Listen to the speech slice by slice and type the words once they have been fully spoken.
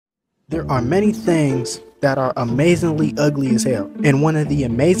There are many things that are amazingly ugly as hell, and one of the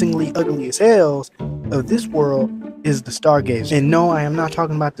amazingly ugly as hells of this world is the Stargazer. And no, I am not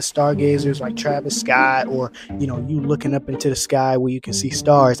talking about the Stargazers like Travis Scott or, you looking up into the sky where you can see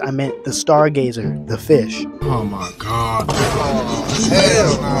stars. I meant the Stargazer, the fish. Oh my god. Oh,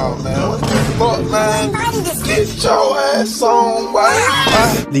 hell no, man. What the fuck, man? Get your ass on,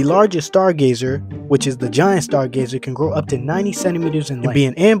 boy. The largest Stargazer, which is the giant Stargazer, can grow up to 90 centimeters in length. And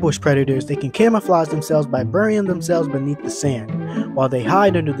being ambush predators, they can camouflage themselves by burying themselves beneath the sand. While they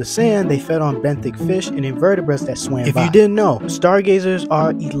hide under the sand, they feed on benthic fish and invertebrates that swam by. If you didn't know, Stargazers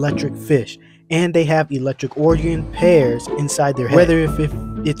are electric fish, and they have electric organ pairs inside their head. Whether if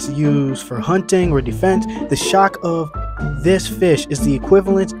it's used for hunting or defense, the shock of this fish is the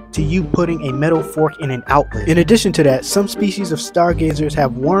equivalent to you putting a metal fork in an outlet. In addition to that, some species of Stargazers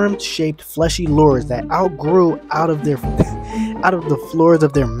have worm-shaped fleshy lures that outgrew out of the floors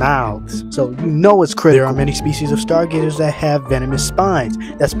of their mouths, so it's critical. There are many species of Stargazers that have venomous spines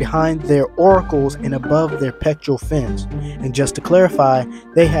that's behind their auricles and above their pectoral fins. And just to clarify,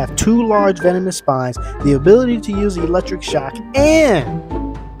 they have two large venomous spines, the ability to use electric shock, and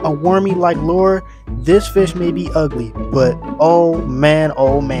a wormy-like lure. This fish may be ugly, but oh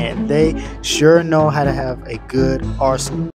man, they sure know how to have a good arsenal.